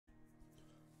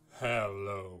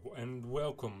Hello and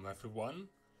welcome everyone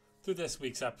to this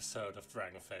week's episode of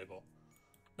Dragonfable.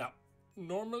 Now,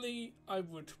 normally I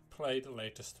would play the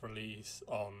latest release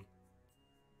on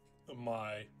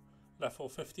my level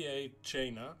 58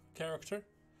 Jaina character.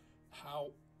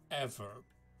 However,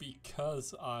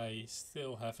 because I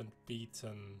still haven't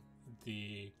beaten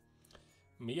the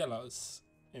Mielos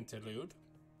interlude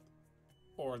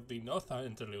or the Notha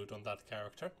interlude on that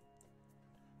character,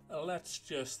 let's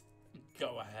just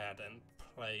go ahead and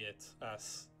play it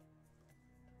as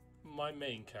my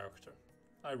main character,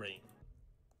 Irene.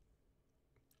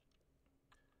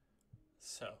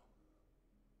 So,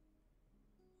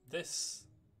 this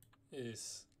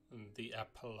is the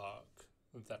epilogue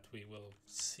that we will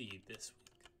see this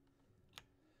week.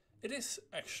 It is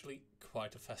actually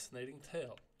quite a fascinating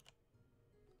tale,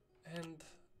 and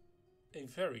a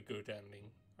very good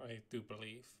ending, I do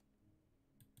believe.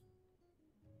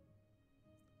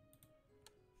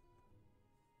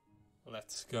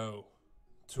 Let's go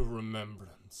to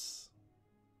Remembrance.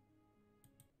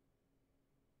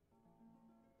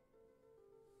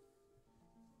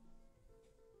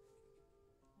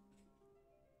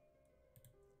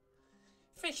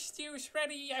 Fish stew's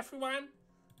ready, everyone!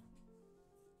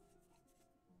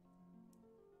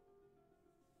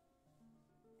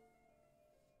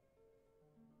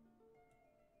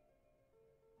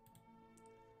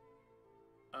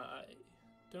 I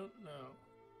don't know.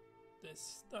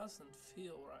 This doesn't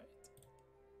feel right.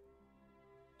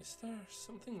 Is there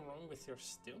something wrong with your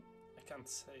stew? I can't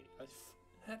say I've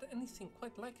had anything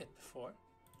quite like it before.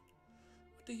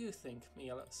 What do you think,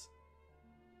 Mielos?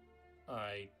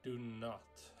 I do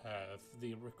not have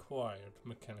the required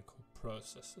mechanical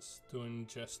processes to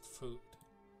ingest food,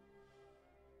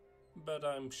 but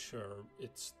I'm sure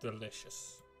it's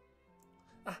delicious.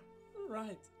 Ah,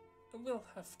 right. We'll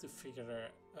have to figure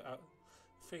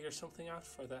something out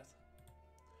for that.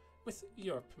 With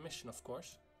your permission, of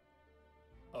course.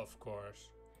 Of course.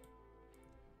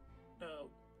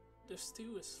 No, the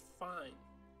stew is fine.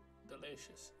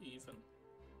 Delicious, even.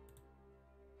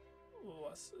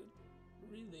 Was it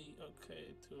really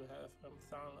okay to have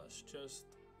Thanos just...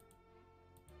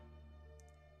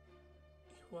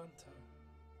 Iwanta.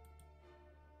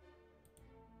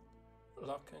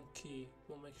 Lock and key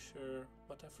will make sure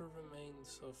whatever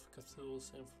remains of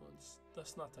Cthulhu's influence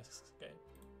does not escape.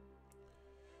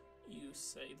 You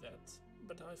say that,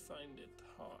 but I find it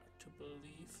hard to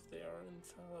believe they are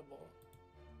infallible.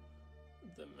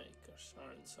 The makers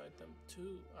are inside them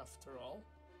too, after all.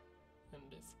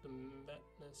 And if the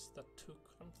madness that took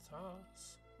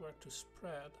Ramthas were to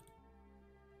spread,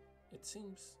 it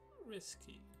seems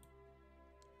risky.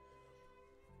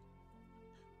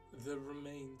 The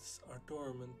remains are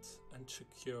dormant and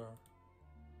secure.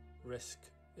 Risk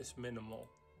is minimal.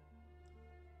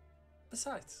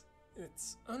 Besides,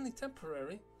 it's only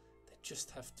temporary. They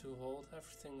just have to hold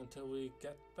everything until we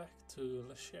get back to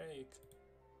Lashaic.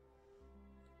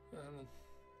 And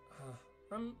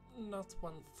I'm not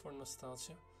one for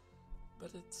nostalgia,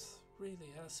 but it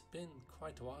really has been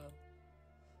quite a while.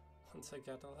 Once I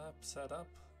get a lab set up,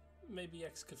 maybe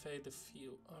excavate a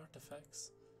few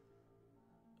artifacts.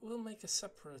 We'll make a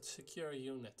separate secure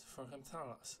unit for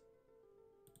Ramthalas.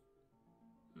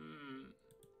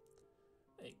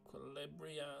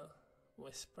 Equilibria,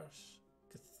 Whispers,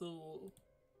 Cthulhu.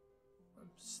 I'm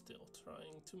still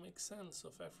trying to make sense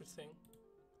of everything.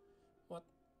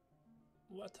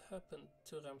 What happened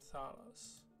to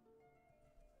Ramthalas?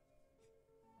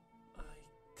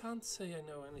 I can't say I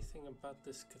know anything about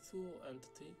this Cthulhu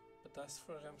entity, but as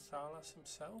for Ramthalas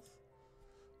himself,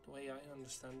 the way I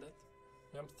understand it,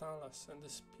 Ramthalas and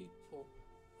his people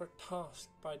were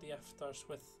tasked by the Eftars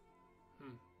with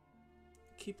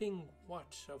keeping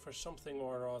watch over something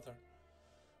or other.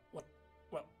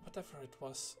 Whatever it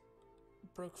was,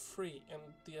 broke free and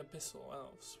the Abyssal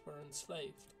Elves were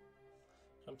enslaved.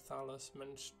 Ramthalas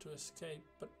managed to escape,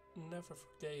 but never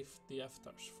forgave the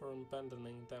Eftars for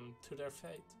abandoning them to their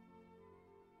fate.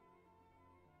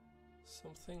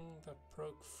 Something that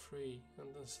broke free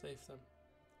and enslaved them.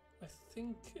 I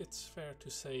think it's fair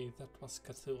to say that was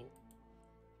Cthulhu.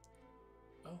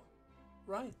 Oh,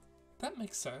 right. That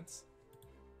makes sense.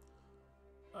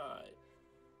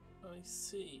 I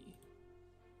see.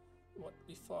 What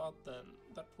we fought then,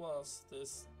 that was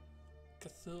this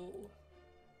Cthulhu.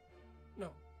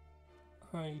 No,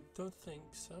 I don't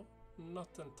think so.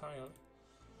 Not entirely.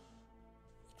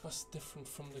 It was different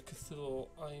from the Cthulhu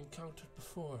I encountered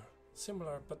before.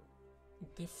 Similar, but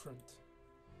different.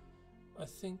 I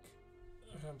think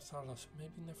Ramthalas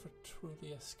maybe never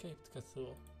truly escaped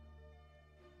Cthulhu.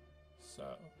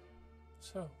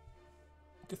 So,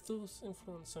 Cthulhu's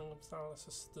influence on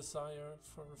Thalas's desire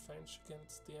for revenge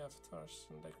against the Avatars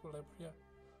and Equilibria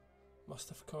must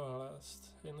have coalesced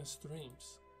in his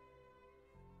dreams.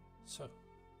 So,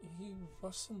 he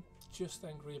wasn't just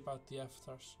angry about the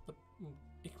Avatars, but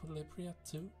Equilibria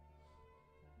too?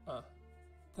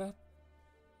 That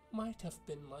might have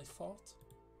been my fault.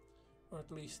 Or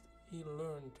at least he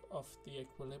learned of the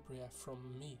Equilibria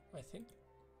from me, I think.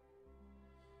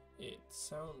 It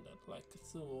sounded like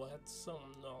Cthulhu had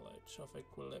some knowledge of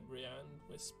Equilibria and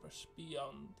whispers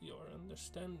beyond your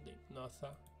understanding,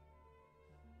 Notha.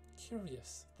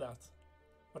 Curious that,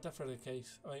 whatever the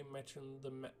case, I imagine the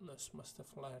madness must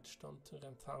have latched onto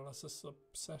Renthalis'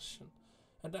 obsession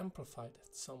and amplified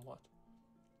it somewhat.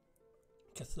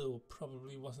 Cthulhu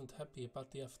probably wasn't happy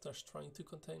about the Avatars trying to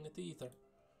contain it either.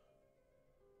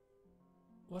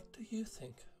 What do you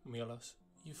think, Milos?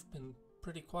 You've been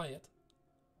pretty quiet.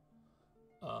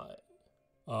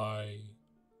 I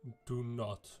do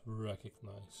not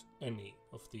recognize any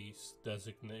of these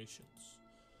designations.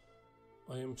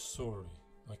 I am sorry,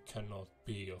 I cannot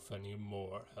be of any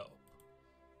more help.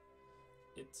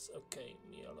 It's okay,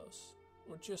 Milos.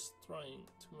 We're just trying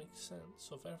to make sense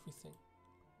of everything.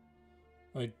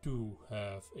 I do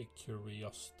have a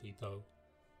curiosity though.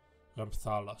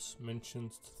 Ramthalas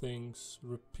mentions things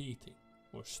repeating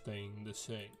or staying the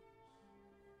same.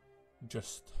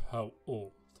 Just how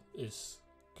old is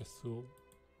Cthulhu?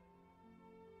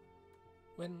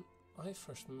 When I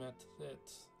first met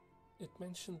it, it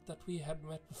mentioned that we had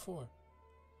met before.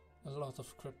 A lot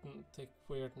of cryptic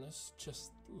weirdness,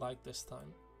 just like this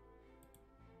time.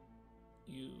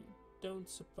 You don't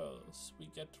suppose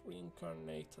we get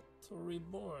reincarnated or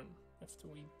reborn after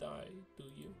we die, do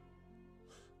you?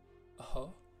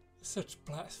 Oh, such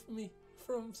blasphemy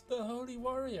from the Holy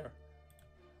Warrior!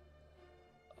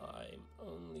 I'm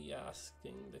only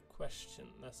asking the question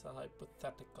as a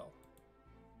hypothetical.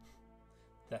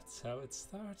 That's how it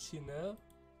starts, you know?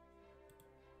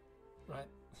 Right,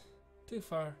 too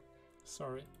far,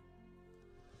 sorry.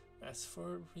 As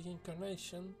for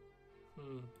reincarnation,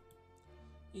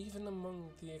 even among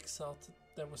the exalted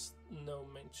there was no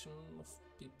mention of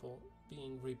people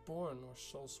being reborn or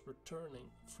souls returning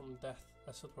from death,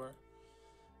 as it were.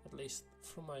 At least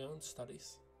from my own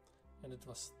studies. And it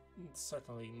was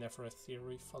certainly never a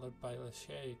theory followed by the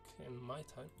Sheikh in my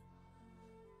time.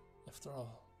 After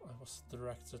all, I was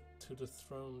directed to the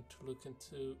throne to look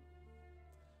into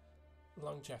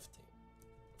longevity.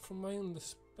 From my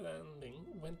understanding,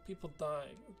 when people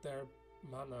die, their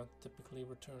mana typically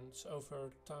returns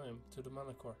over time to the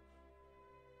mana core.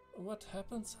 What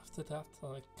happens after that,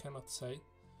 I cannot say.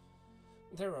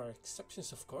 There are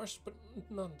exceptions, of course, but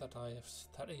none that I have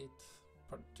studied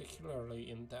particularly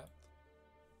in depth.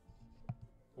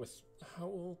 With how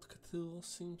old Cthulhu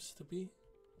seems to be,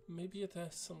 maybe it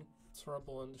has some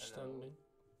trouble understanding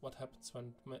what happens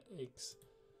when it makes.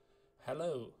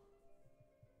 Hello.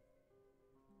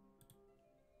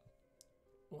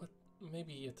 What?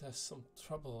 Maybe it has some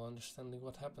trouble understanding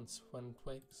what happens when it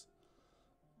wakes.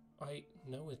 I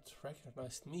know it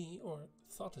recognized me, or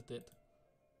thought it did.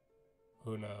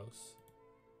 Who knows?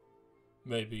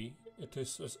 Maybe it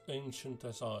is as ancient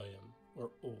as I am,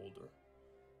 or older,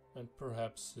 and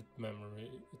perhaps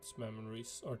its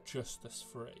memories are just as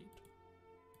frayed.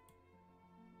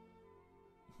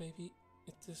 Maybe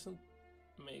it isn't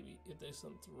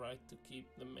right to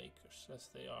keep the makers as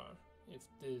they are, if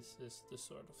this is the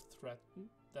sort of threat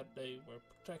that they were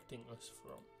protecting us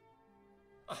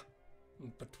from.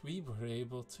 But we were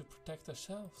able to protect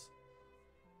ourselves.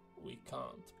 We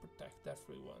can't protect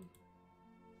everyone.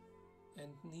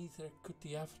 And neither could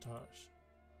the Avatars.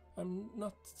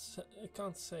 I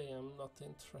can't say I'm not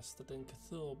interested in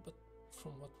Cthulhu, but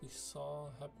from what we saw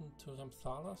happen to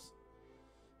Remphalas,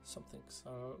 some things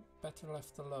are better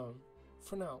left alone.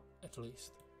 For now, at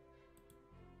least.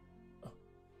 Oh,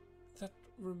 that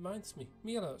reminds me,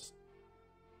 Milos.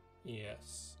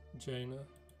 Yes, Jaina?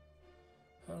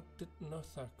 How did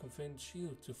Notha convince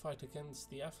you to fight against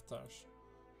the Avatars?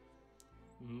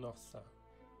 Notha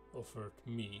offered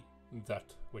me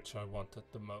that which I wanted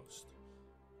the most.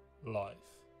 Life.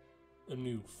 A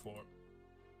new form.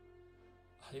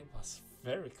 I was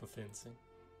very convincing.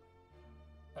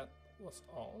 That was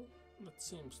all? That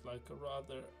seems like a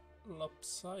rather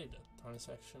lopsided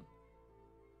transaction.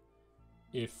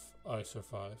 If I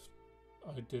survived,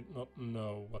 I did not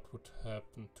know what would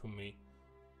happen to me.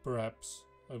 Perhaps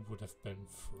I would have been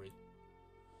free.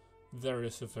 There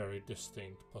is a very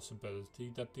distinct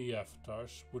possibility that the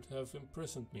Avatars would have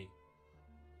imprisoned me,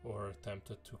 or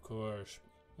attempted to coerce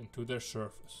me into their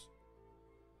service.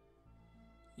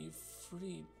 You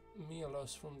freed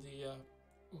Milos from the,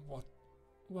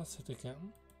 was it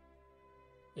again?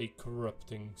 A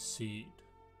corrupting seed.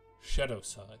 Shadow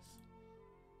Scythe.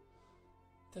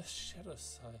 The Shadow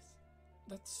Scythe.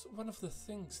 That's one of the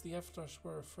things the Avatars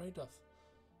were afraid of.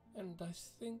 And I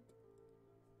think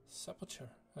Sepulture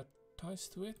had ties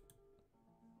to it.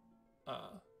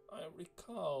 I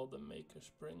recall the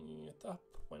Makers bringing it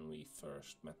up when we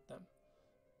first met them.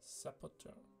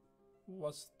 Sepulture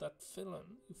was that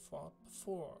villain you fought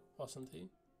before, wasn't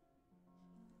he?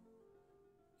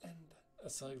 And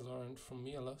as I learned from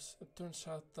Mielos, it turns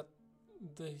out that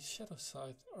the Shadow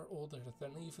Scythe are older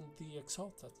than even the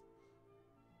Exalted.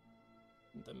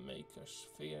 The Makers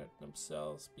feared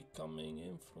themselves becoming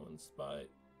influenced by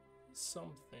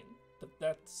something, but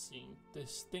that seemed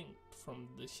distinct from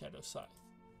the Shadow Scythe.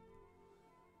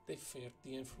 They feared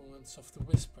the influence of the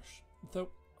Whispers, though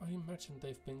I imagine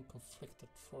they've been conflicted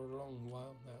for a long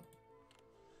while now.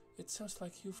 It sounds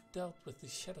like you've dealt with the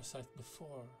Shadow Scythe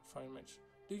before, Firemage.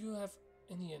 Do you have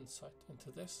any insight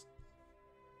into this?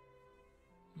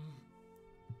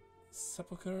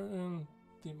 Sepulchre and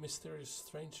the mysterious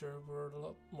stranger were a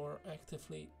lot more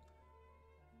actively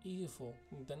evil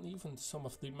than even some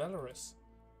of the Malaris.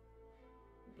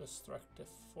 Destructive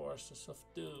forces of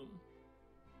doom.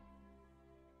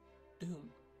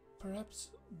 Perhaps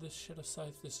the Shadow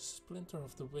Scythe is a splinter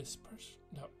of the Whispers?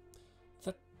 No,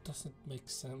 that doesn't make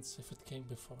sense if it came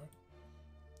before.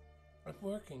 I'm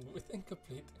working with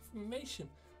incomplete information.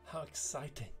 How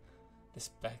exciting. This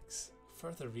begs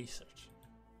further research.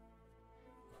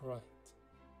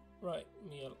 Right,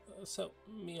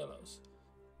 Mielos,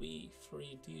 we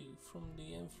freed you from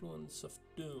the influence of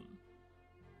doom.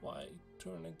 Why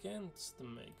turn against the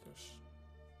Makers?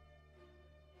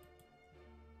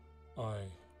 I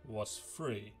was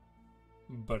free,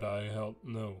 but I held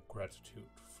no gratitude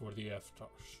for the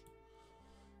Avatars.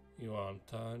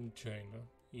 Yuanta and Jaina,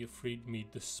 you freed me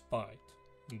despite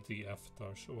the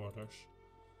Avatar's orders.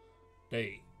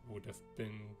 They would have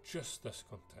been just as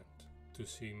content to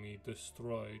see me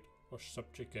destroyed or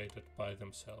subjugated by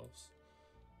themselves.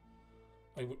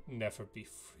 I would never be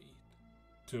freed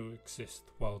to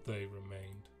exist while they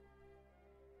remained.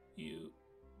 You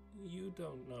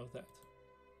don't know that.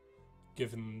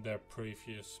 Given their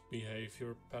previous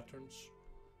behavior patterns,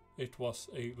 it was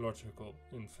a logical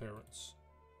inference.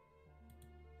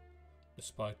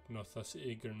 Despite Notha's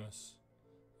eagerness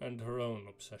and her own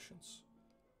obsessions,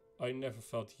 I never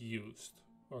felt used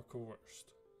or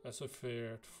coerced as I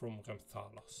feared from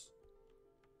Remthalos.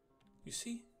 You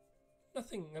see,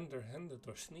 nothing underhanded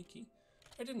or sneaky.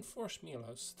 I didn't force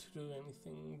Mielos to do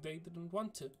anything they didn't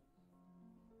want to.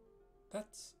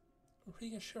 That's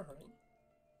reassuring.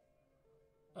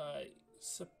 I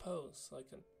suppose I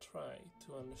can try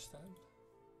to understand.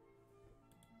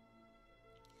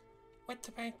 What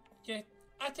about your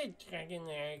other dragon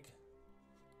egg?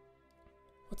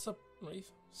 What's up, Reef?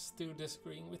 Still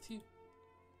disagreeing with you?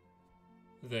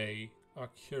 They are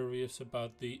curious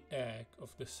about the egg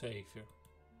of the Savior.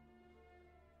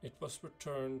 It was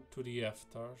returned to the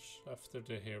Avatars after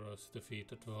the heroes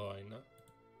defeated Voina.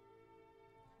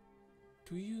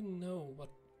 Do you know what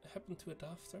happened to it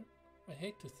after? I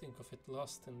hate to think of it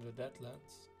lost in the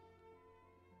Deadlands.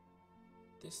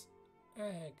 This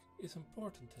egg is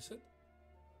important, is it?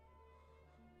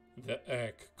 The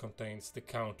egg contains the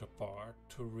counterpart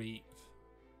to Reeve,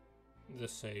 the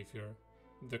Savior,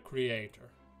 the Creator.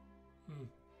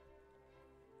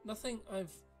 Nothing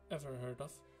I've ever heard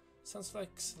of. Sounds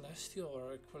like celestial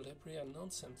or equilibria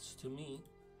nonsense to me.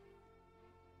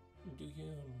 Do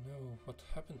you know what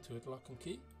happened to it, Lock and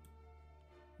Key?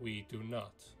 We do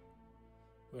not.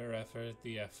 Wherever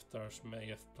the Avatars may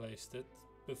have placed it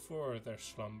before their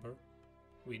slumber,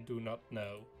 we do not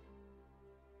know.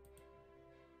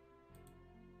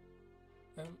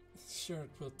 I'm sure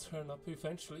it will turn up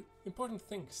eventually. Important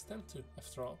things tend to,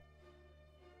 after all.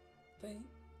 They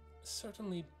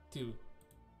certainly do.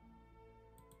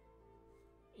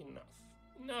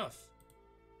 Enough.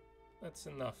 That's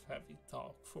enough heavy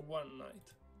talk for one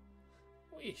night.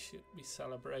 We should be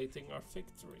celebrating our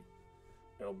victory.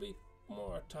 There'll be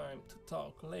more time to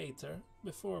talk later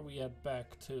before we head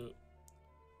back to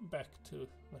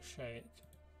Nashaic.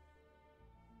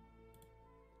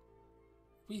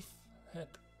 We've had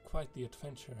quite the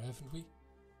adventure, haven't we?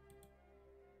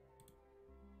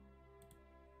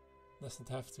 Doesn't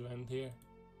have to end here.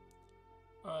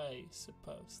 I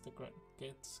suppose the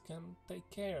grandkids can take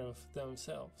care of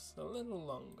themselves a little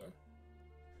longer.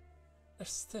 There's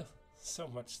still so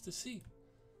much to see.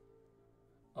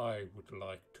 I would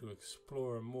like to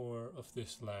explore more of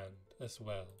this land as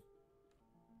well.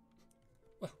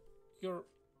 Well, you're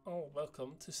all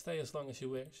welcome to stay as long as you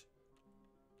wish.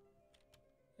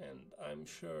 And I'm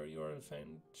sure your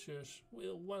adventures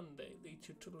will one day lead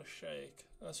you to the Sheikh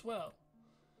as well.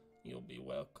 You'll be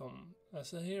welcome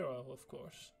as a hero, of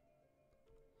course.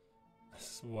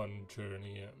 As one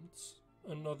journey ends,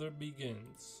 another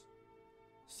begins.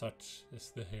 Such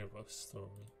is the hero's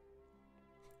story.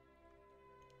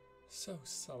 So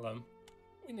solemn.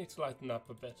 We need to lighten up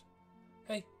a bit.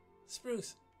 Hey,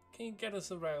 Spruce, can you get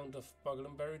us a round of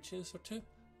bogglinberry juice or two?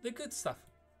 The good stuff.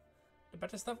 The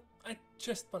better stuff, I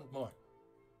just want more.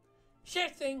 Sure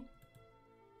thing!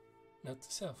 Note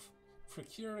to self,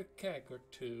 procure a keg or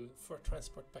two for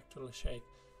transport back to the Sheikh.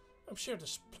 I'm sure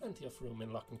there's plenty of room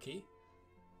in Lock and Key.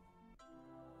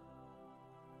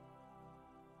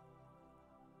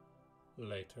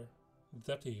 Later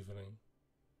that evening.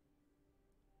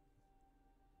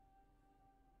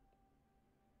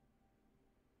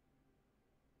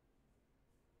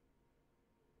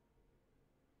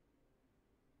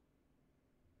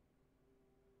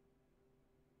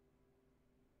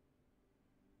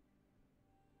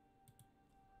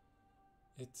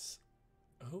 It's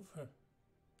over.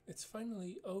 It's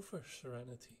finally over,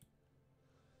 Serenity.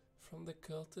 From the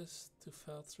cultist to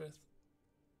Feltrith,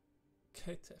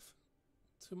 Caitiff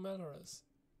to Malorus.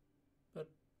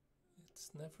 But it's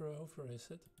never over, is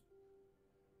it?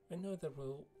 I know there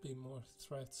will be more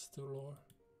threats to lure,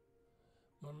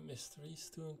 more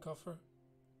mysteries to uncover,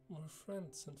 more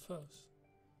friends and foes,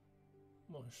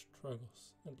 more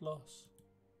struggles and loss,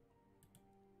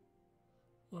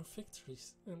 more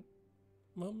victories and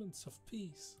moments of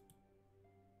peace.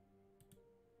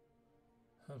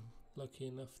 I'm lucky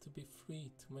enough to be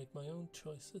free to make my own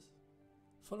choices,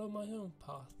 follow my own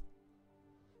path,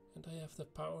 and I have the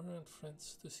power and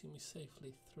friends to see me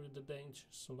safely through the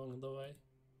dangers along the way.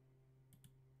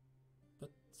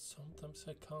 But sometimes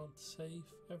I can't save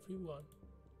everyone.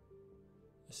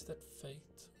 Is that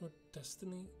fate or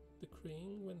destiny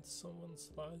decreeing when someone's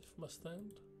life must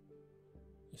end?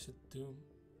 Is it doom,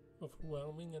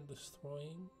 overwhelming and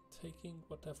destroying, taking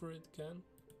whatever it can?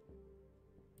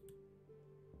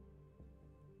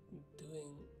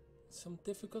 Doing some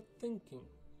difficult thinking,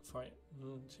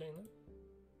 Jaina.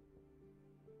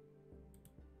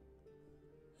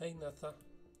 Hey Natha.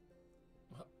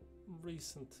 Well,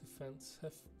 recent events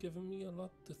have given me a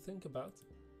lot to think about.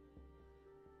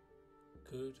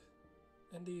 Good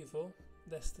and evil,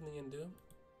 destiny and doom.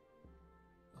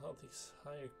 All these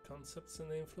higher concepts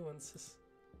and influences.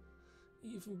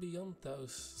 Even beyond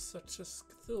those, such as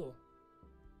Cthulhu.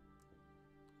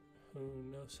 Who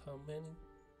knows how many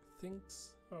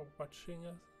things are watching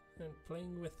us and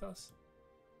playing with us?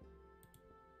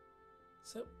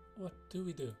 So, what do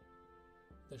we do?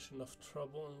 There's enough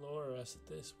trouble and lore as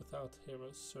it is without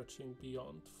heroes searching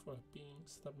beyond for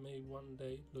beings that may one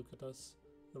day look at us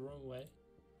the wrong way.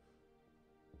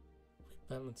 We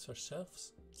balance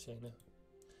ourselves, Jaina.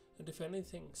 And if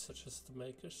anything, such as the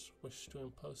Makers, wish to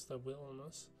impose their will on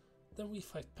us, then we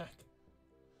fight back.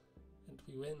 And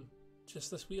we win,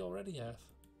 just as we already have.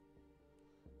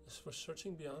 As for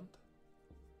searching beyond,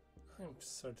 I'm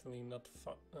certainly not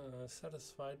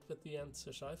satisfied with the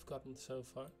answers I've gotten so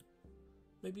far.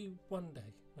 Maybe one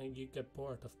day, when you get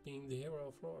bored of being the hero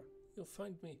of lore, you'll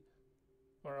find me.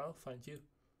 Or I'll find you.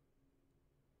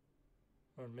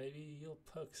 Or maybe you'll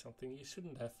poke something you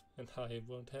shouldn't have, and I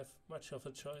won't have much of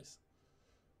a choice.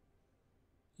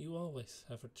 You always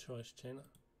have a choice, Jaina.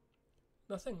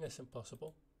 Nothing is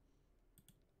impossible.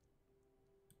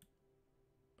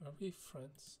 Are we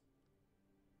friends?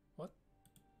 What?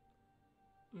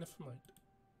 Never mind.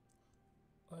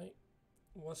 I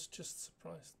was just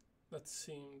surprised.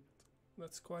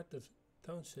 That's quite the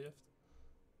tone shift.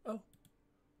 Oh,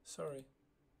 sorry.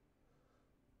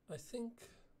 I think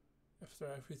after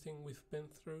everything we've been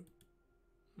through,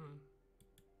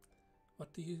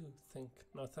 what do you think,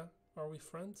 Natha? Are we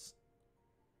friends?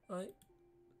 I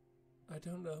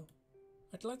don't know.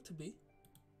 I'd like to be.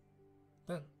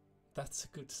 Then, that's a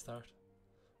good start.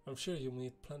 I'm sure you'll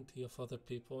meet plenty of other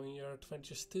people in your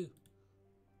adventures too.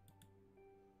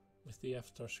 With the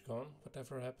afters gone,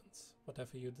 whatever happens,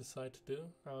 whatever you decide to do,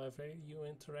 however you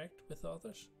interact with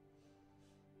others,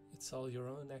 it's all your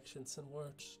own actions and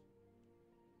words.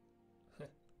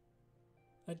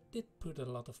 I did put a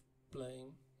lot of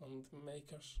blame on the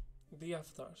Makers, the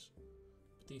avatars,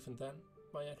 but even then,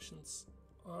 my actions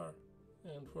are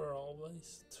and were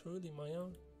always truly my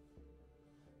own.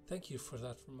 Thank you for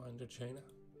that reminder, Jaina.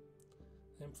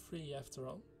 I'm free after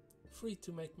all, free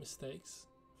to make mistakes,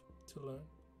 to learn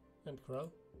and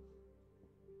grow.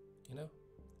 You know,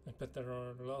 I bet there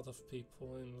are a lot of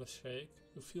people in the Sheikh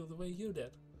who feel the way you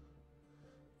did,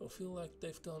 who feel like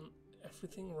they've done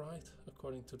everything right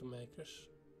according to the Makers,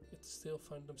 yet still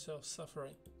find themselves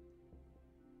suffering.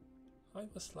 I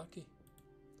was lucky.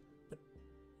 But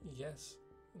yes,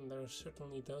 and there are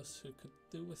certainly those who could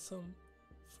do with some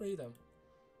freedom.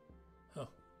 Oh,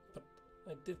 but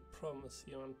I did promise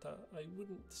you, Anta, I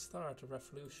wouldn't start a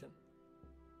revolution.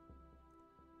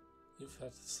 You've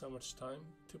had so much time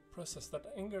to process that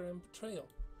anger and betrayal.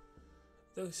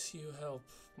 Those you help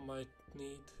might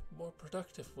need more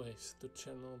productive ways to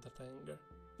channel that anger,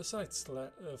 besides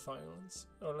violence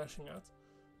or lashing out.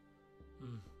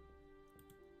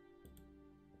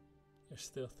 You're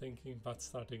still thinking about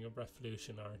starting a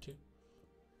revolution, aren't you?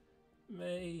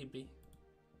 Maybe.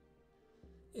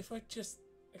 If I just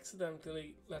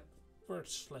accidentally let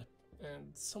words slip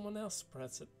and someone else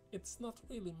spreads it, it's not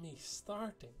really me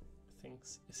starting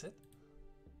things, is it?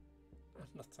 I'm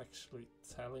not actually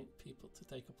telling people to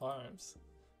take up arms.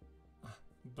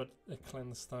 But a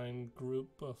clandestine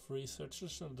group of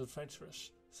researchers and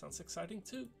adventurers sounds exciting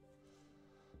too.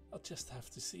 I'll just have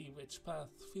to see which path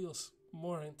feels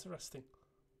more interesting.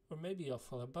 Or maybe I'll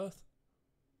follow both.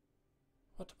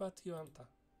 What about you, Anta?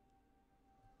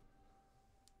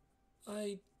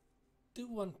 I do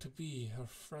want to be her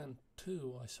friend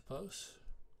too, I suppose.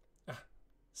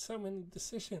 So many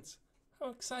decisions. How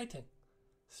exciting!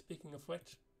 Speaking of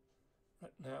which,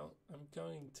 right now I'm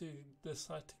going to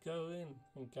decide to go in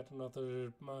and get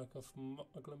another mug of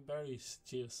Berries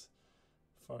juice,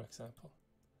 for example.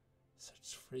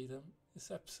 Such freedom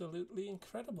is absolutely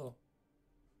incredible.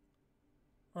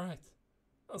 Alright,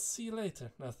 I'll see you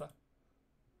later, Natha.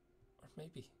 Or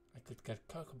maybe I could get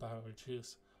cocoa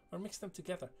juice, or mix them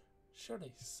together.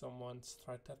 Surely someone's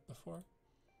tried that before.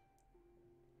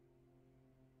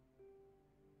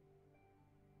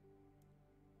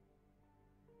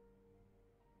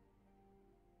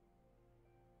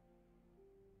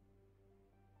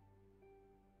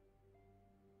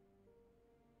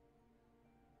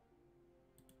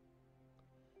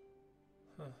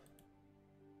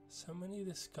 So many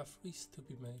discoveries to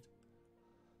be made.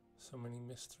 So many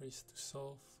mysteries to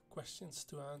solve, questions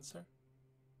to answer.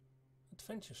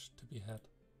 Adventures to be had.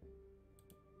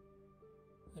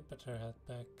 I better head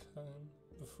back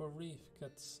before Reeve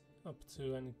gets up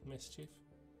to any mischief.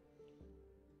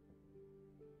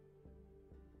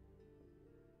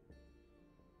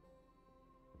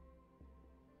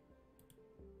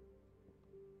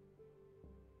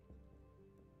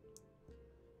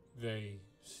 They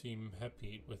seem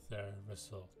happy with their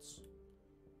results.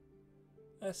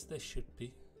 As they should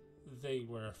be. They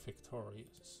were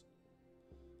victorious.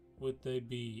 Would they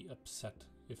be upset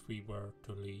if we were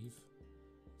to leave?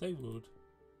 They would.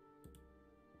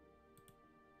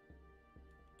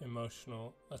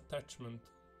 Emotional attachment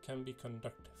can be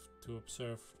conductive to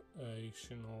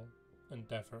observational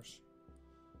endeavors.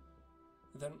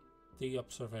 Then the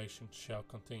observation shall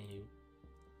continue.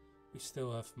 We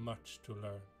still have much to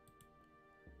learn.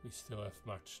 We still have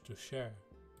much to share.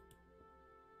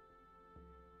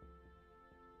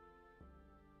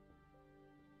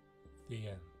 The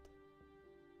end.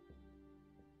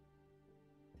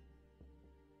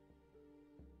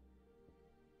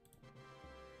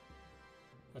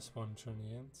 As one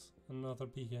journey ends, another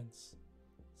begins.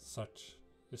 Such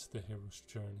is the hero's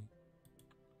journey.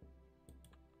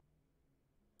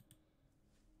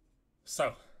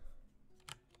 So,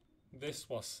 this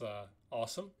was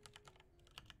awesome.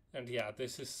 And yeah,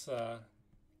 this is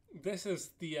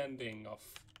the ending of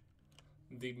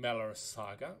the Mellor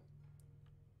saga.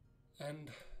 And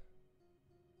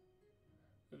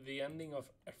the ending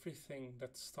of everything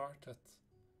that started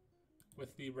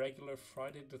with the regular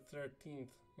Friday the 13th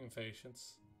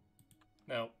invasions.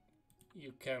 Now,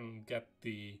 you can get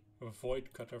the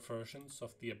Void Cutter versions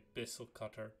of the Abyssal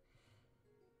Cutter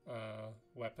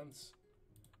weapons,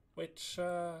 which,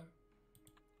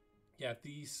 yeah,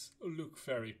 these look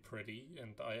very pretty,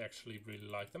 and I actually really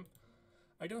like them.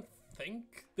 I don't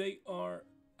think they are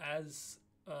as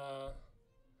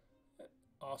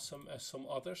awesome as some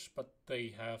others, but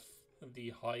they have the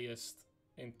highest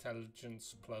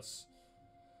intelligence plus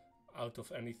out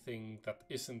of anything that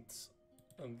isn't,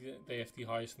 and they have the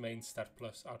highest main stat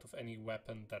plus out of any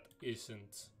weapon that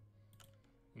isn't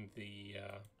the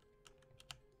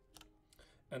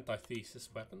antithesis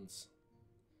weapons.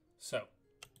 So,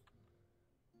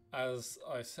 as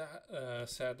I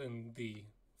said in the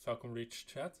Falcon Reach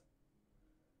chat,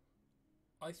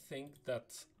 I think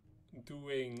that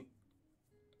doing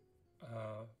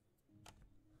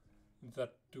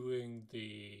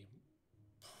the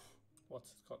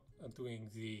what's it called? Doing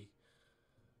the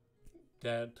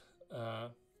dead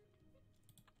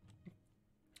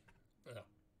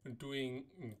doing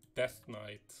Death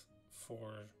Knight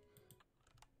for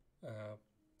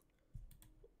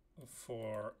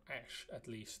for Ash at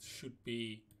least should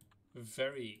be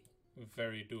very,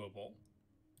 very doable.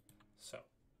 So,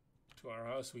 to our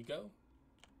house we go.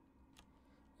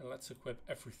 And let's equip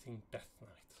everything Death Knight.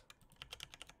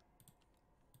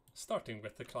 Starting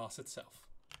with the class itself,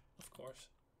 of course.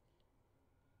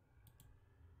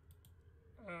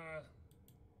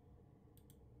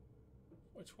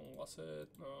 Which one was it?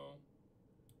 No.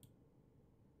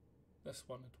 This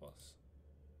one it was.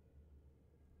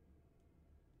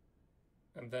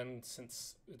 And then,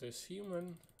 since it is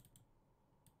human,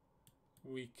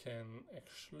 we can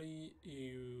actually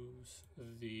use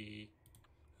the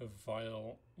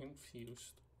vial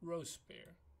infused rose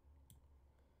spear.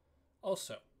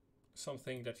 Also,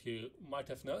 something that you might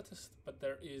have noticed, but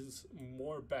there is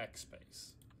more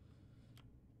backspace.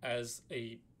 As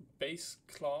a base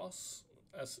class,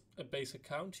 as a base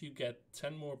account, you get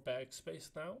 10 more backspace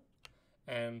now.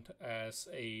 And as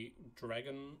a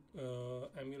dragon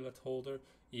amulet holder,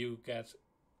 you get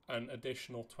an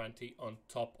additional 20 on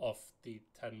top of the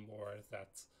 10 more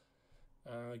that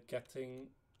getting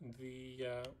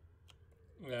the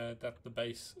that the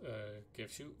base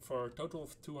gives you, for a total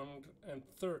of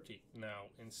 230 now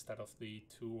instead of the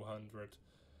 200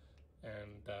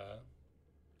 and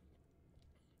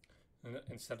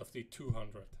instead of the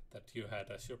 200 that you had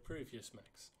as your previous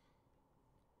max.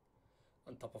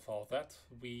 On top of all that,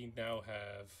 we now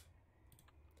have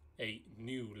a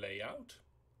new layout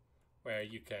where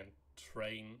you can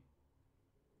train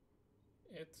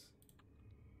it.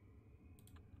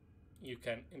 You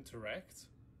can interact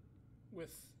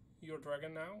with your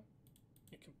dragon now.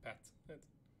 You can pet it.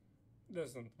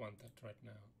 Doesn't want that right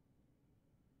now.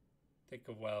 Take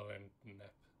a well-earned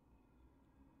nap.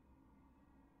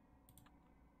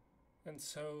 And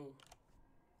so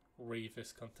Reeve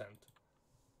is content.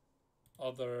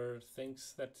 Other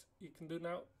things that you can do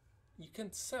now, you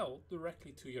can sell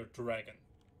directly to your dragon,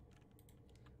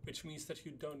 which means that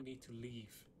you don't need to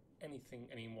leave anything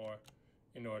anymore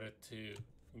in order to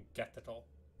get it all.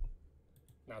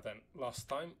 Now then, last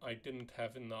time I didn't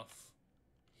have enough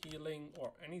healing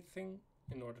or anything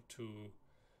in order to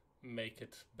make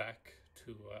it back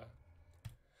to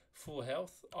full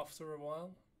health after a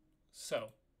while. So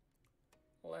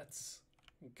let's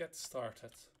get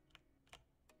started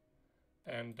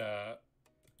and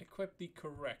equip the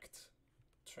correct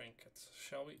trinket,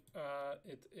 shall we?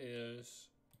 It is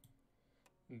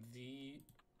the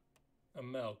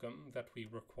amalgam that we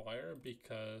require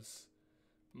because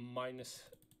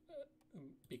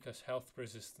because health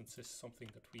resistance is something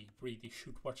that we really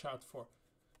should watch out for.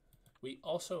 We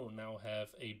also now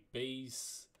have a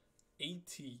base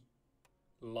 80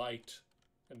 light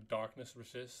and darkness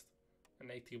resist, and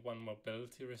 81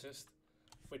 mobility resist,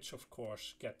 which of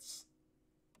course gets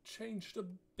changed a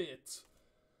bit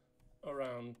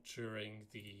around during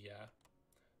the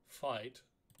fight,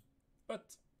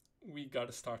 but we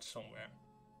gotta start somewhere.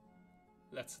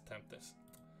 Let's attempt this.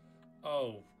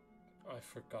 Oh, I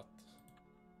forgot.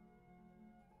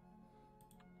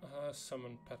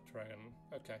 Summon pet dragon.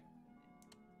 Okay.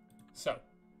 So,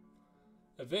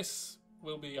 this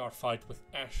will be our fight with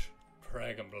Ash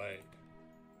Dragonblade.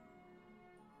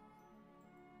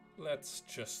 Let's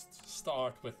just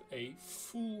start with a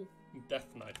full Death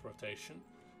Knight rotation,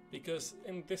 because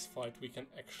in this fight we can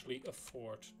actually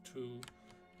afford to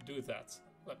do that.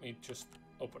 Let me just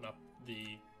open up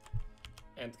the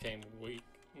endgame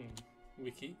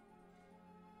wiki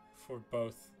for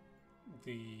both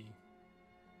the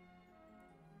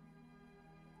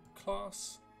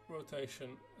class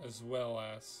rotation as well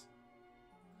as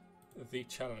the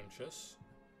challenges.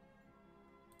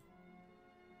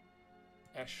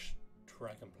 Ash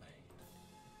Dragonblade.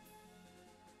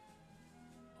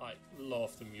 I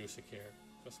love the music here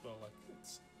as well, like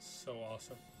it's so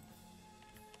awesome.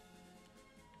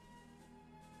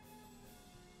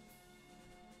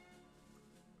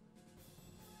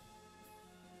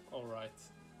 Alright.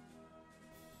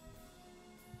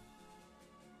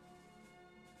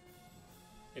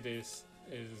 It is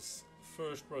his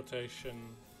first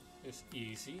rotation is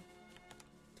easy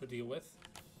to deal with.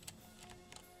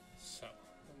 So,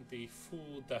 the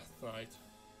full Death Knight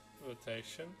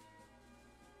rotation.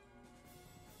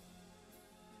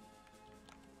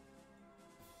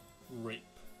 Reap.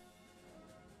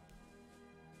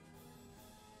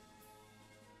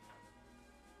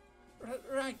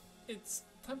 Right, it's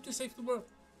time to save the world.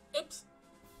 Oops.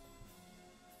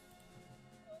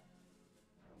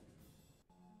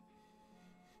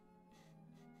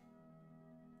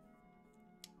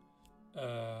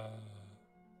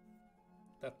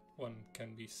 That one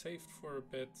can be saved for a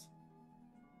bit.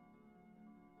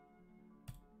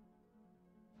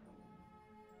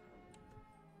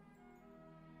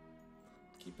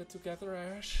 it together,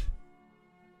 Ash.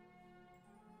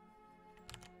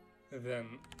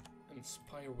 Then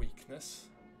inspire weakness.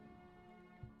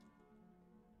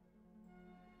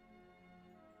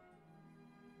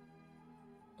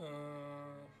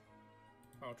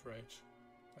 Outrage,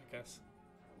 I guess.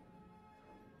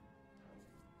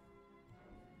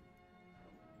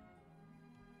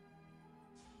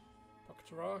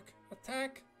 Pocket rock,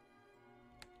 attack.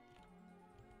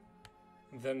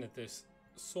 Then it is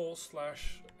Soul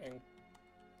Slash and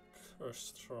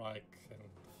Curse Strike and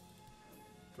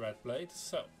Dreadblade.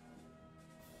 So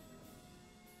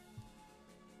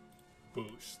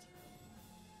boost.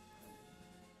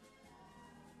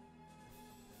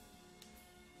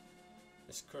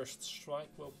 This Cursed Strike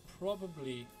will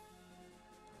probably...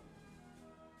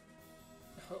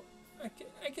 Oh,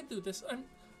 I can do this. I'm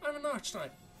an Arch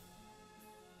Knight.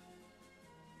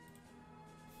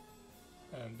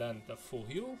 And then the full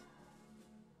heal.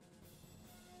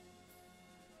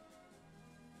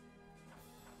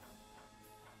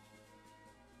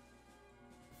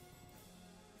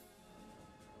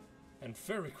 And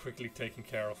very quickly taking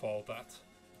care of all that.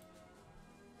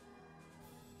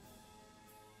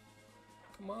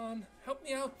 Come on, help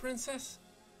me out, princess.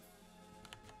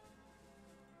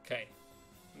 Okay,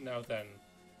 now then,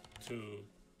 to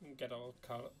get all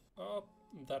color up,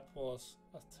 that was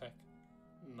attack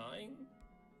 9,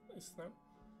 is that?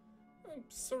 I'm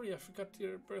sorry, I forgot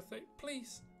your birthday,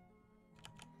 please.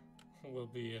 Will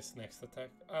be his next attack.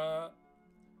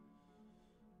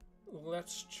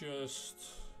 Let's just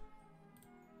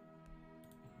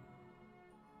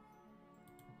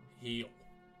heal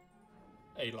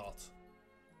a lot.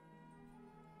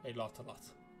 A lot.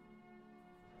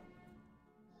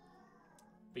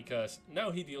 Because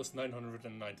now he deals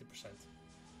 990%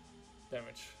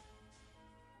 damage.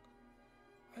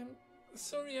 I'm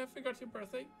sorry, I forgot your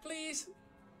birthday. Please!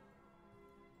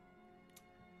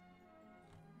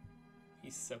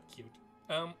 He's so cute.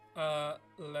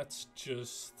 Let's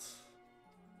just...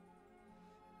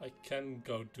 I can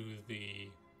go do the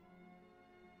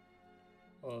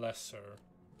lesser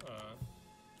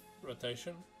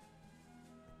rotation.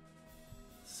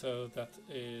 So that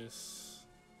is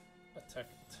attack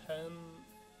 10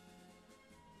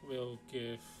 will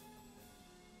give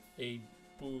a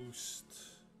boost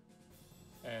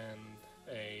and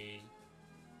a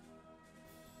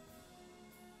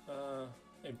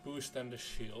boost and a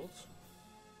shield.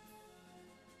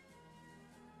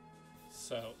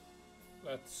 So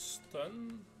let's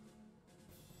stun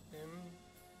him.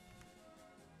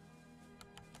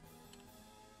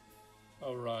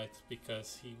 Alright,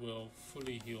 because he will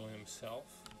fully heal himself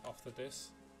after this.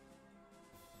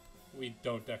 We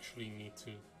don't actually need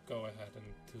to go ahead and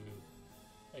do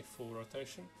a full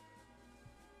rotation.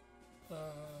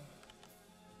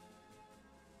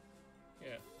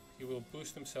 Yeah, he will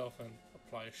boost himself and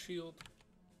apply a shield.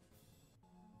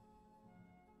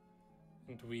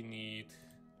 And we need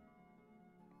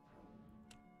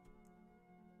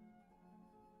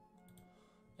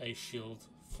a shield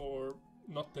for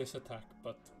not this attack,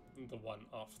 but the one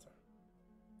after.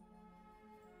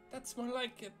 That's more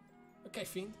like it. Okay,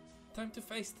 Fiend, time to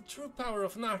face the true power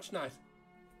of an Arch Knight.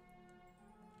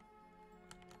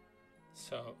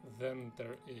 So then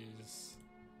there is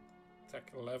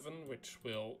attack 11, which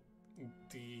will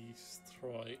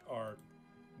destroy our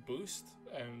boost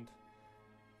and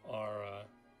our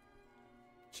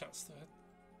chance to hit.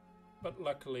 But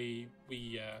luckily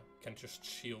we can just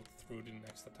shield through the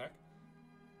next attack.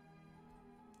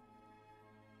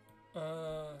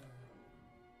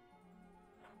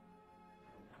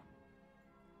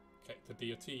 Okay, the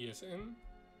DOT is in.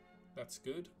 That's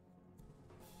good.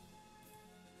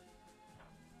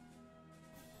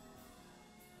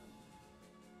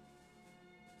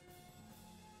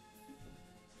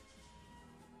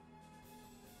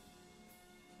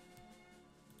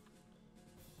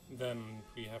 Then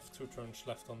we have 2 turns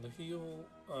left on the heal.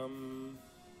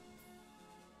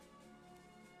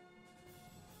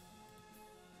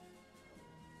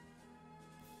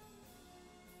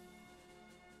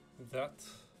 That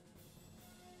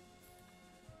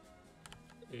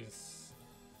is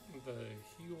the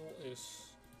heal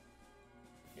is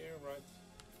here, right?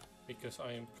 Because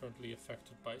I am currently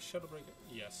affected by Shadowbreaker.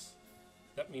 Yes,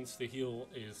 that means the heal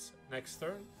is next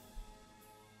turn,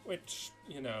 which,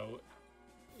 you know,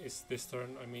 is this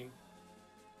turn, I mean.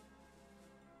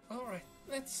 Alright,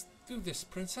 let's do this,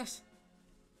 princess.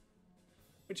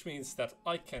 Which means that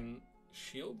I can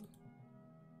shield.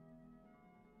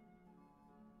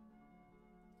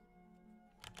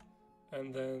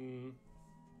 And then,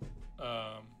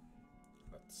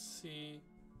 let's see.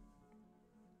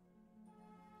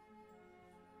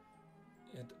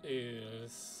 It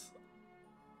is...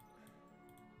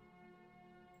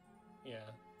 yeah.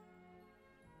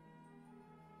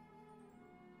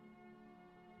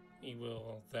 He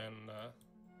will then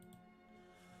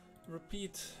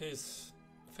repeat his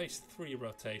phase 3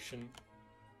 rotation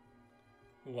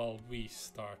while we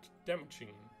start damaging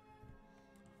him.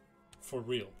 For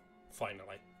real,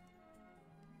 finally.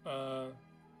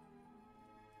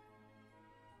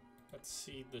 Let's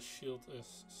see, the shield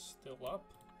is still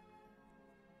up.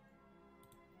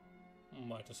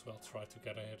 Might as well try to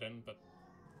get a hit in, but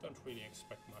don't really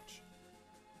expect much.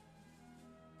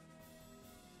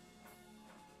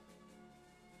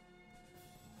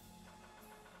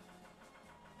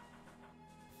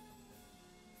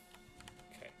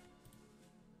 Okay.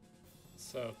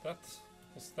 So that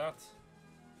is that.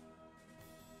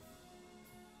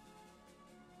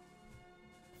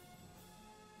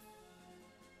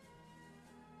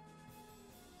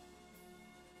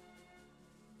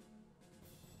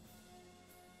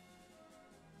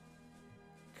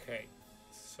 Okay,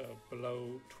 so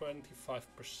below 25%.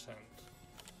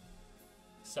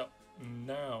 So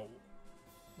now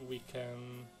we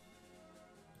can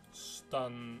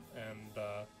stun and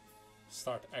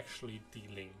start actually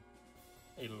dealing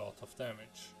a lot of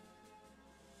damage.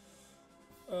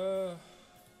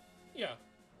 Yeah,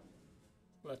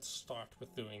 let's start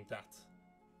with doing that.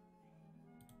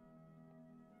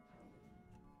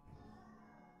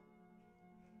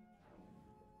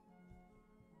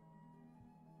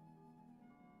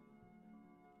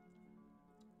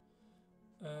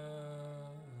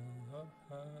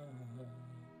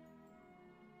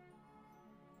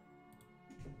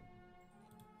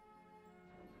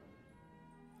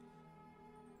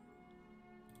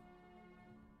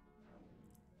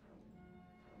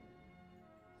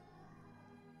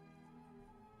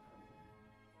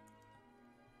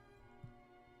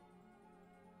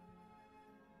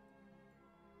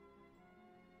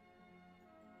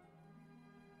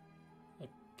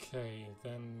 Okay,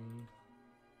 then,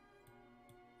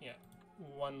 yeah,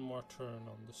 one more turn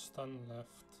on the stun left.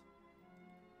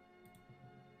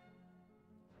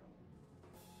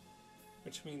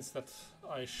 Which means that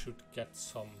I should get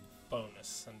some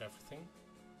bonus and everything.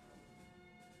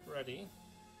 Ready.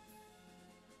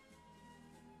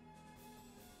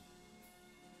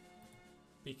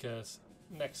 Because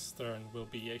next turn will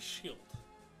be a shield.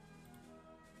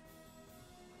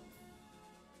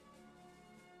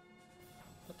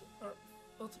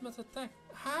 Ultimate attack.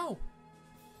 How?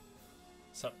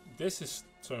 So this is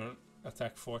turn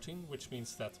attack 14, which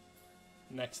means that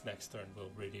next turn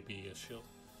will really be a shield.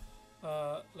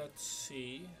 Let's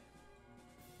see.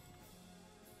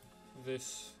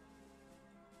 This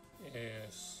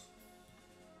is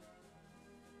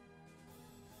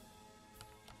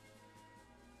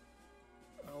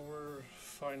our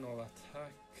final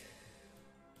attack.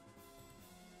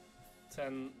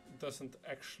 10 doesn't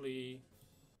actually...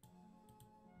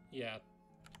 yeah.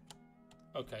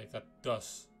 Okay, that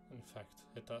does. In fact,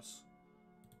 it does.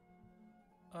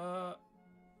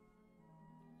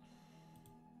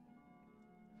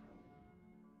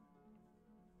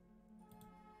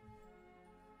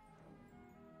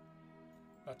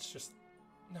 That's just...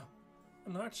 no.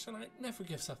 An Arch Knight never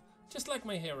gives up. Just like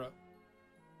my hero.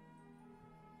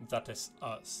 That is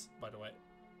us, by the way.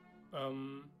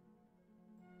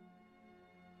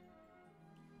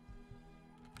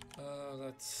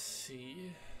 Let's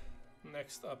see.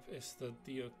 Next up is the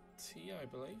DOT, I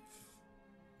believe.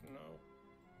 No.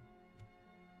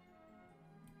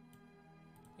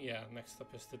 Yeah, next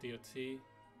up is the DOT.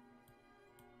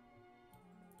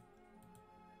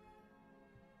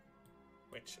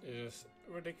 Which is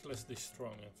ridiculously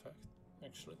strong, in fact,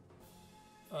 actually.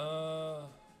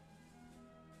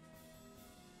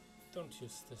 Don't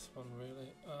use this one,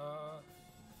 really.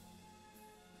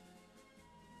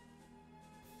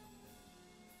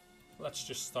 Let's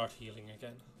just start healing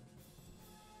again.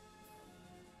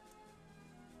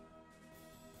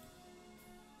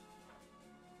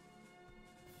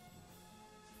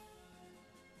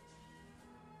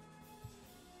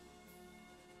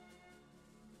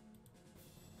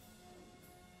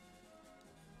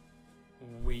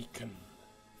 Weaken,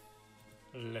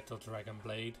 little dragon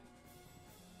blade.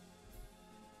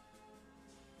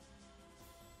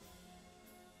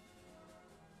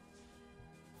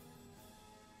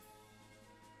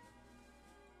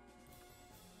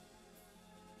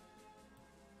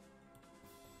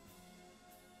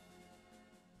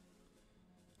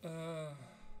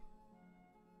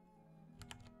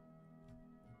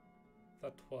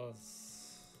 That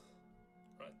was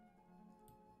right.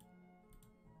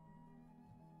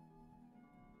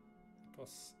 It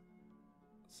was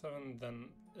 7, then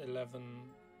 11,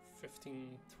 15,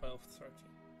 12, 13.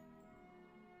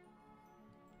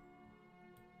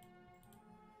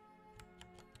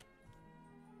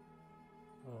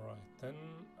 Alright, then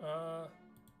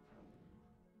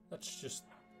let's just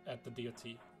add the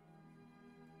DOT.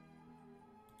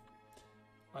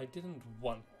 I didn't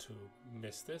want to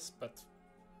miss this, but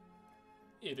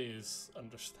it is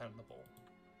understandable,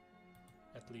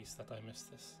 at least, that I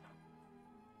missed this.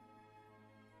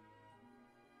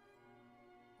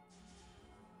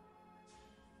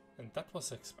 And that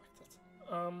was expected.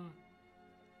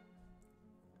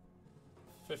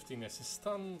 15 is a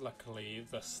stun. Luckily,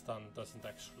 the stun doesn't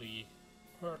actually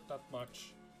hurt that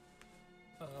much.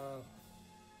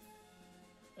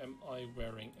 Am I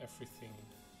wearing everything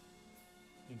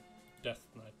in Death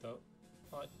Knight though?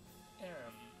 I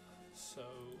am. So...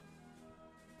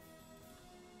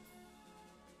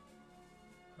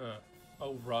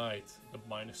 Oh right, the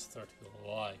minus 30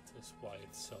 light is why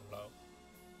it's so low.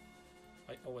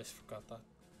 I always forgot that.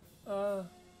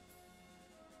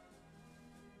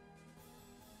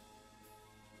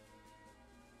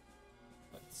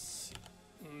 Let's see.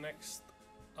 Next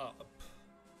up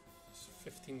is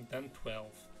 15, then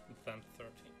 12, then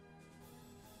 13.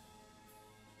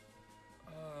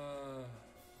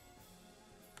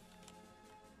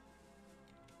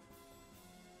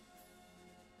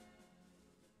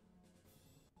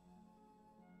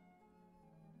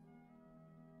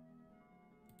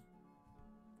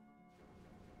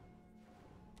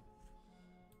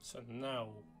 So now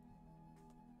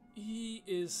he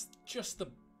is just a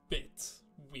bit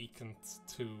weakened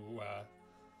to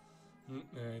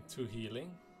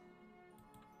healing,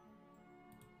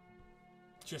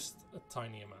 just a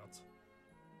tiny amount.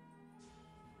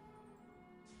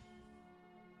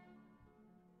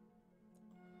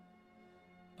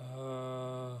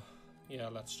 Yeah,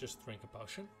 let's just drink a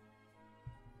potion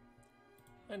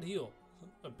and heal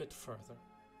a bit further.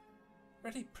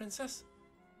 Ready, princess?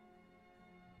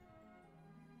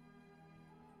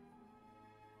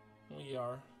 We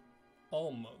are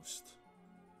almost.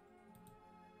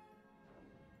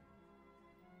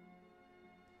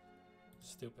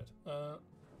 Stupid.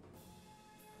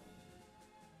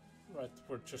 Right,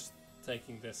 we're just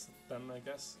taking this then, I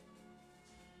guess.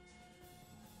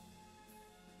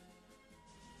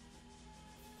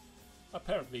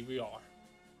 Apparently we are.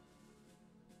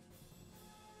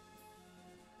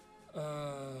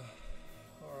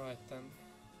 Alright then.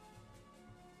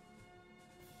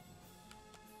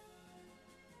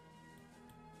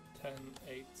 $10,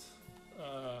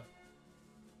 $8.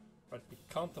 Right, we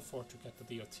can't afford to get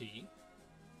the DOT.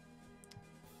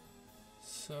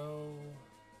 So...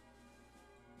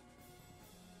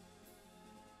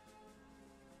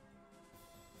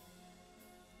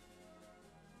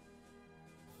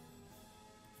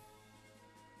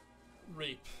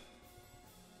 Reap.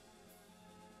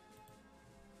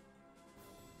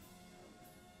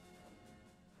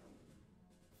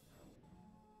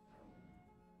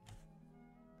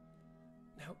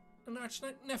 Now, an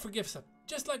Arch-Knight never gives up,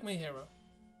 just like my hero.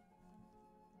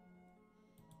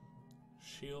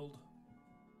 Shield.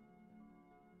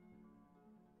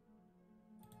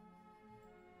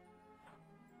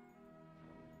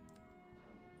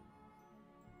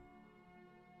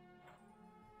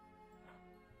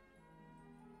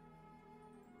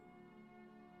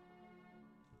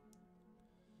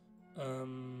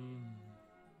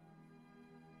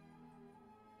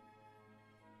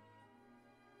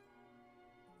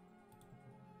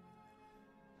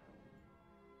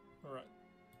 Alright,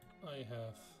 I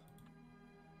have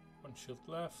one shield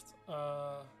left.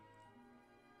 I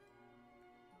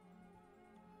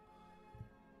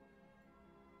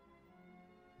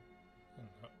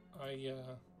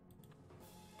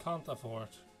can't afford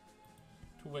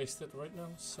to waste it right now,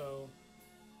 so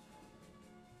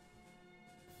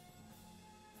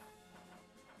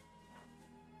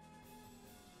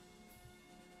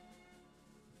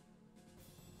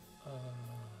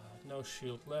no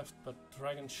shield left, but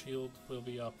Dragon Shield will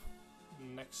be up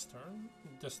next turn.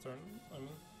 This turn, I mean.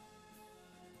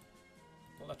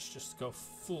 Let's just go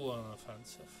full on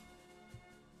offensive.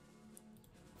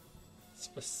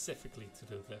 Specifically to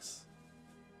do this.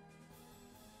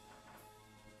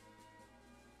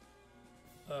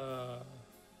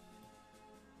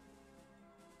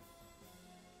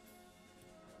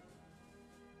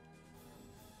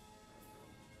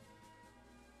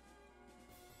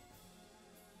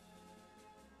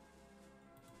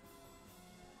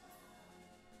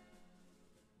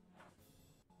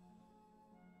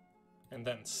 And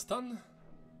then stun.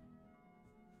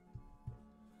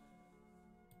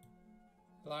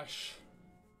 Lash.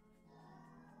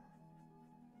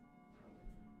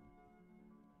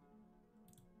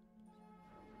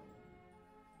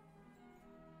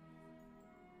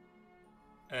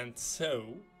 And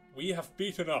so, we have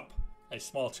beaten up a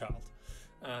small child.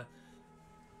 I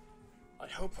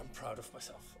hope I'm proud of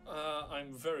myself.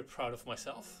 I'm very proud of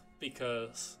myself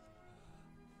because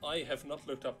I have not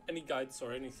looked up any guides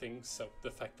or anything, so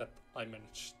the fact that I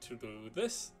managed to do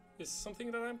this is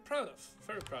something that I'm proud of,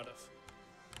 very proud of.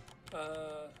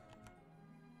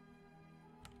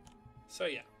 So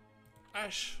yeah,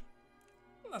 Ash,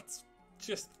 let's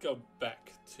just go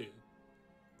back to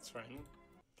training.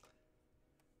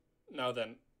 Now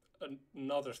then,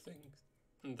 another thing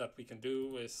that we can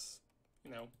do is,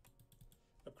 you know,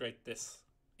 upgrade this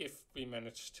if we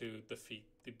manage to defeat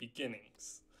the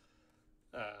beginnings.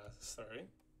 Sorry.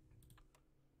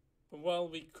 Well,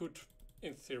 we could,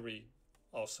 in theory,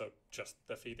 also just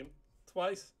defeat him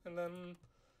twice and then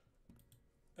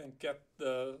get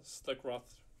the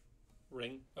Slugroth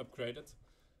ring upgraded.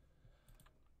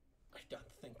 I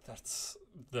don't think that's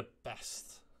the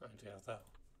best idea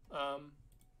though.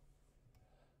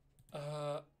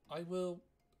 I will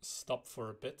stop for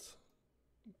a bit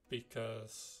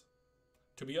because,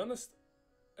 to be honest,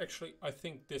 actually I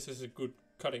think this is a good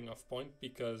cutting off point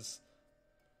because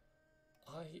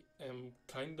I am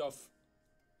kind of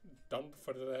done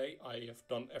for the day. I have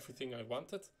done everything I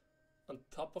wanted, on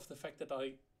top of the fact that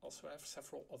I also have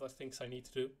several other things I need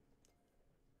to do,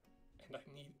 and I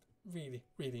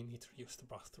really need to use the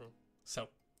bathroom. So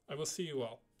I will see you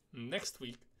all next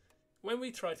week when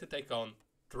we try to take on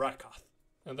Dracoth,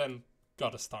 and then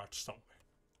gotta start somewhere.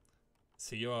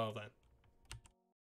 See you all then.